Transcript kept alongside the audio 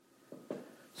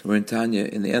So we're in Tanya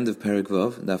in the end of Perek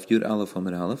Vav, Daf Yud Aleph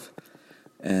Amud Aleph,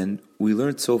 and we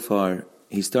learned so far,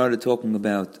 he started talking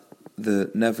about the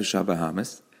Nefesh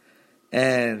HaBahamis,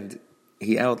 and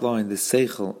he outlined the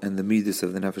Seichel and the Midas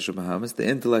of the Nefesh HaBahamis, the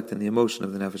intellect and the emotion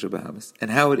of the Nefesh HaBahamis, and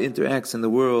how it interacts in the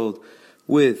world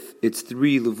with its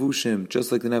three levushim,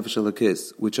 just like the Nefesh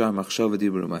HaLakis, which are Machshava,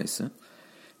 Dibur, Ma'aseh.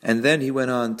 And then he went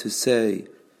on to say,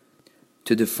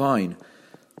 to define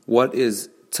what is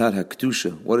Tzad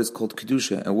HaKedusha, what is called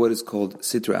Kedusha, and what is called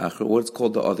Sitra Achra, what is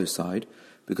called the other side.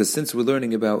 Because since we're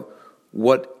learning about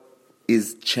what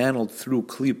is channeled through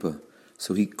Klippa,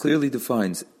 so he clearly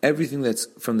defines everything that's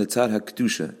from the Tzad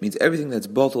HaKedusha, means everything that's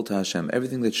bottled to Hashem,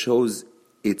 everything that shows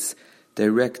its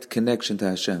direct connection to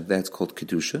Hashem, that's called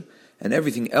Kedusha. And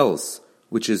everything else,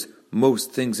 which is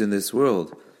most things in this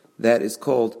world, that is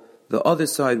called the other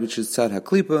side, which is Tzad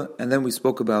HaKlippa. And then we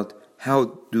spoke about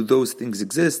how do those things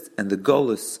exist, and the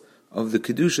gullus of the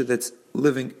Kedusha that's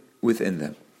living within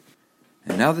them.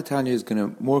 And now the Tanya is going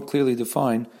to more clearly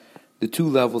define the two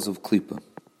levels of Klippa.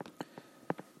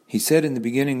 He said in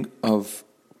the end of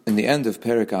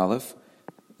Perek Aleph,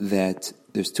 that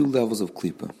there's two levels of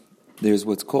Klippa. There's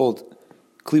what's called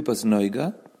Klippas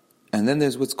Noiga, and then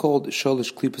there's what's called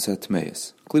Shalish Klippas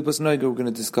HaTmeis. Klippas Noiga we're going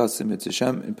to discuss in Mitzvah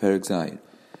Shem in Perek Zayin.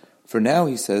 For now,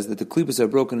 he says that the klippas are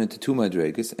broken into two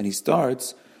madregas, and he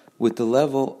starts with the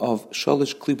level of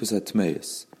shalish klippas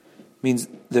atmeis. Means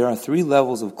there are three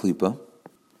levels of klippa,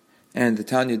 and the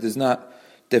Tanya does not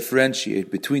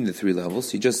differentiate between the three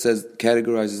levels. He just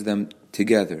categorizes them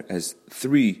together as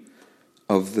three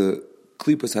of the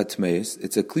klippas atmeis.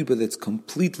 It's a klippa that's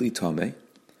completely tameh,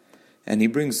 and he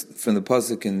brings from the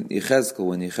pasuk in Yechezkel,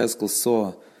 when Yechezkel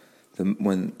saw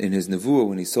when in his nevuah,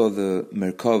 when he saw the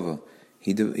Merkava.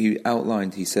 He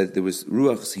outlined, he said there was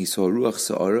Ruach, he saw Ruach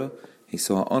Sa'ara, he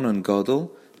saw Anan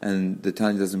Gadol, and the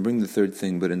Tanya doesn't bring the third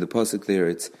thing, but in the pasuk there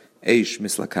it's Eish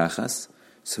Mislakachas.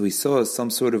 So he saw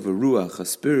some sort of a Ruach, a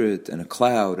spirit, and a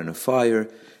cloud, and a fire,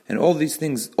 and all these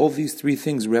three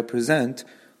things represent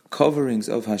coverings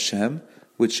of Hashem,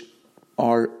 which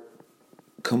are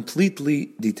completely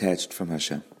detached from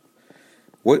Hashem.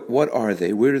 What are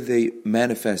they? Where do they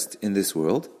manifest in this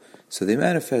world? So they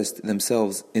manifest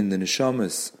themselves in the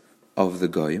neshamas of the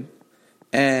goyim,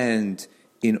 and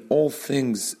in all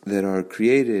things that are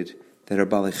created that are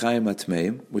balei chayim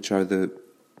atmeim, which are the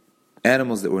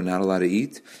animals that we're not allowed to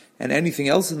eat, and anything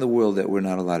else in the world that we're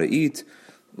not allowed to eat,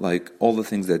 like all the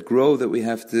things that grow that we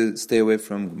have to stay away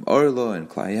from, orlo and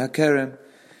klai hakerem,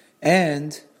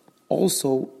 and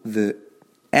also the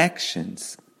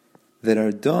actions that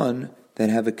are done that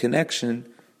have a connection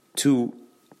to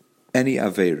any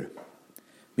aveira.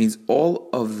 Means all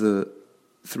of the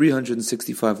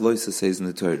 365 loisa says in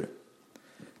the Torah,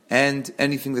 and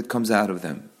anything that comes out of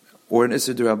them, or an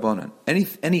Isser D'Rabbanan,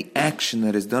 any action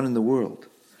that is done in the world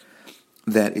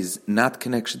that is not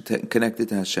connected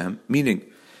to Hashem, meaning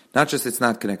not just it's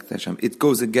not connected to Hashem, it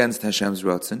goes against Hashem's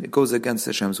ratzon, it goes against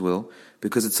Hashem's will,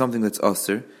 because it's something that's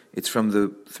aser, it's from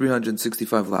the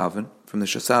 365 lavin, from the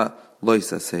Shasa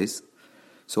loisa says.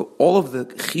 So all of the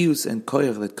chiyus and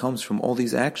koyach that comes from all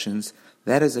these actions,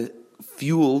 that is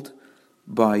fueled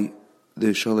by the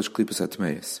shalish klippas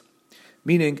atmeis.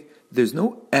 Meaning, there's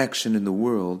no action in the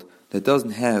world that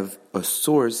doesn't have a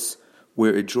source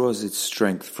where it draws its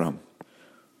strength from.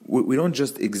 We don't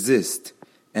just exist,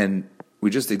 and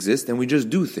we just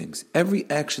do things. Every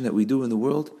action that we do in the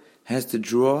world has to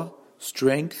draw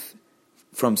strength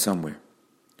from somewhere.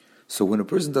 So when a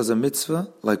person does a mitzvah,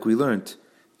 like we learned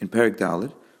in Perek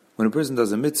Dalet, when a person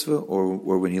does a mitzvah,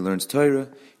 or when he learns Torah,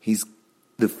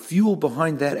 the fuel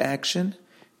behind that action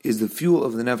is the fuel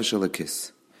of the Nefesh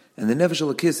HaLakis. And the Nefesh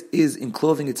HaLakis is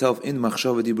enclothing itself in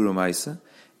Machshava Dibur Ma'aseh,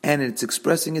 and it's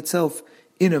expressing itself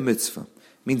in a mitzvah.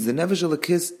 Means the Nefesh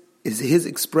HaLakis is his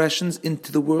expressions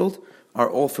into the world are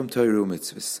all from Torah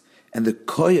mitzvahs. And the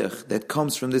koyach that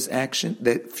comes from this action,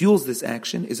 that fuels this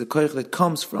action, is a koyach that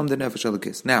comes from the Nefesh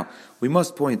HaLakis. Now, we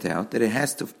must point out that it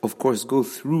has to, of course, go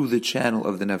through the channel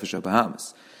of the Nefesh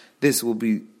HaBahamis. This will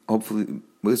be in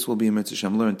Mitzvah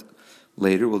Shem learned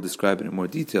later. We'll describe it in more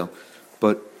detail.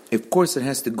 But, of course, it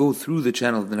has to go through the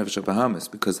channel of the Nefesh HaBahamis,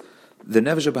 because the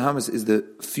Nefesh HaBahamis is the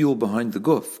fuel behind the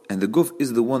guf, and the guf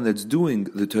is the one that's doing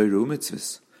the Torah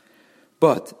mitzvahs.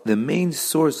 But the main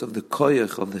source of the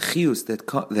koyach, of the chiyus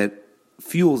that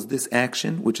fuels this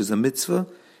action, which is a mitzvah,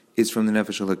 is from the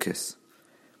Nefesh HaLakis.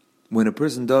 When a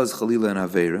person does Chalila and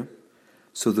Aveira,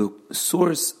 so the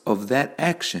source of that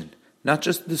action, not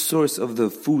just the source of the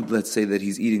food, let's say, that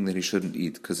he's eating that he shouldn't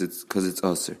eat because it's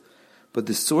aser, but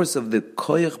the source of the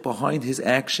koyach behind his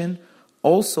action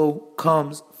also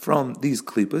comes from these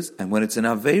klipas, and when it's an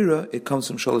Aveira, it comes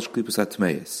from Shalosh Klipas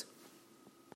Atmeis.